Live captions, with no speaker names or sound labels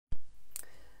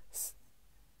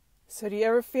So do you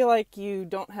ever feel like you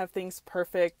don't have things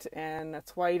perfect and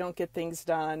that's why you don't get things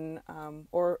done?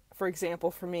 Or for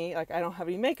example, for me, like I don't have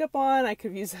any makeup on, I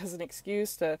could use as an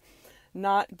excuse to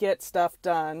not get stuff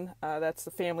done. That's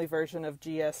the family version of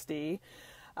GSD.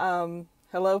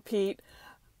 Hello, Pete.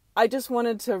 I just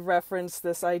wanted to reference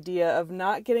this idea of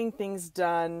not getting things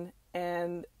done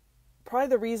and probably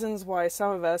the reasons why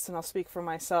some of us, and I'll speak for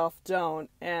myself, don't.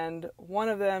 And one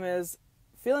of them is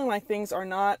feeling like things are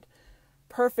not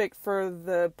perfect for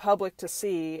the public to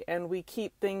see, and we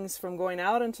keep things from going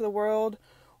out into the world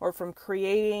or from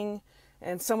creating.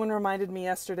 And someone reminded me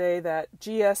yesterday that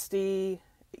GSD,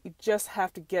 you just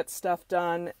have to get stuff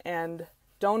done and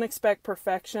don't expect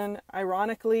perfection.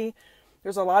 Ironically,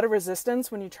 there's a lot of resistance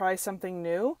when you try something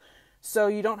new, so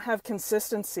you don't have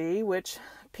consistency, which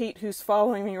Pete, who's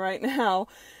following me right now,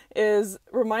 is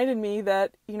reminded me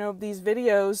that, these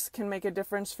videos can make a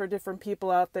difference for different people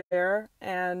out there,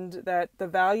 and that the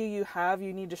value you have,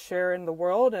 you need to share in the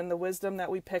world, and the wisdom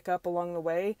that we pick up along the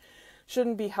way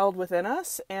shouldn't be held within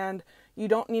us. And you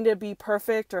don't need to be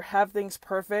perfect or have things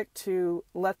perfect to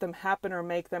let them happen or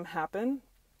make them happen.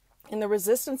 And the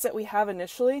resistance that we have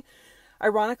initially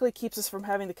ironically keeps us from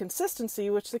having the consistency,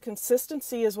 which the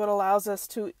consistency is what allows us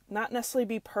to not necessarily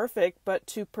be perfect, but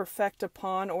to perfect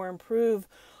upon or improve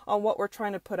on what we're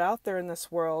trying to put out there in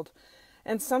this world.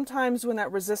 And sometimes when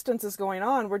that resistance is going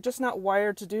on, we're just not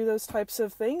wired to do those types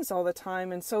of things all the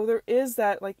time. And so there is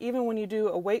that, like, even when you do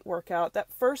a weight workout,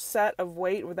 that first set of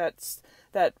weight, or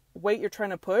that weight you're trying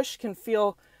to push, can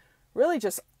feel really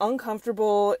just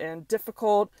uncomfortable and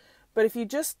difficult. But if you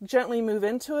just gently move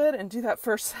into it and do that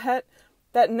first set,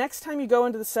 that next time you go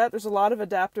into the set, there's a lot of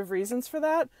adaptive reasons for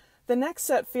that. The next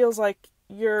set feels like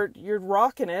you're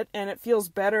rocking it, and it feels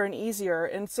better and easier.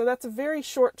 And so that's a very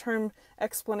short-term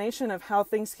explanation of how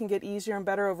things can get easier and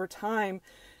better over time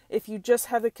if you just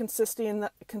have the consistency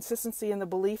and the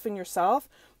belief in yourself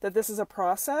that this is a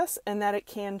process and that it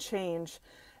can change.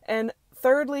 And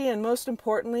thirdly, and most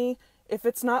importantly, if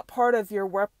it's not part of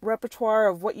your repertoire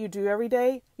of what you do every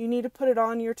day, you need to put it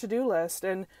on your to-do list.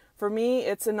 And for me,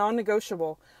 it's a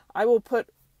non-negotiable. I will put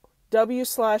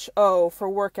W/O for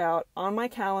workout on my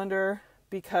calendar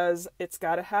because it's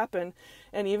got to happen.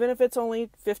 And even if it's only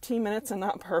 15 minutes and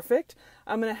not perfect,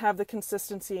 I'm going to have the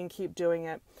consistency and keep doing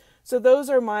it. So those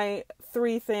are my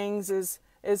three things is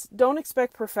don't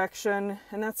expect perfection.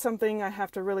 And that's something I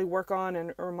have to really work on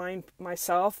and remind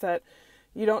myself that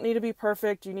you don't need to be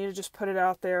perfect. You need to just put it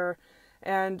out there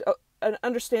and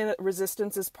understand that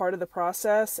resistance is part of the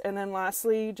process. And then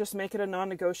lastly, just make it a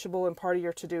non-negotiable and part of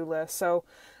your to-do list. So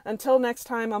until next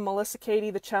time, I'm Melissa Cady,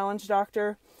 the Challenge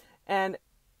Doctor, and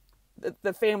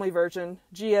the family version,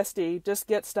 GSD, just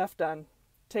get stuff done.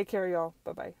 Take care, y'all.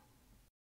 Bye-bye.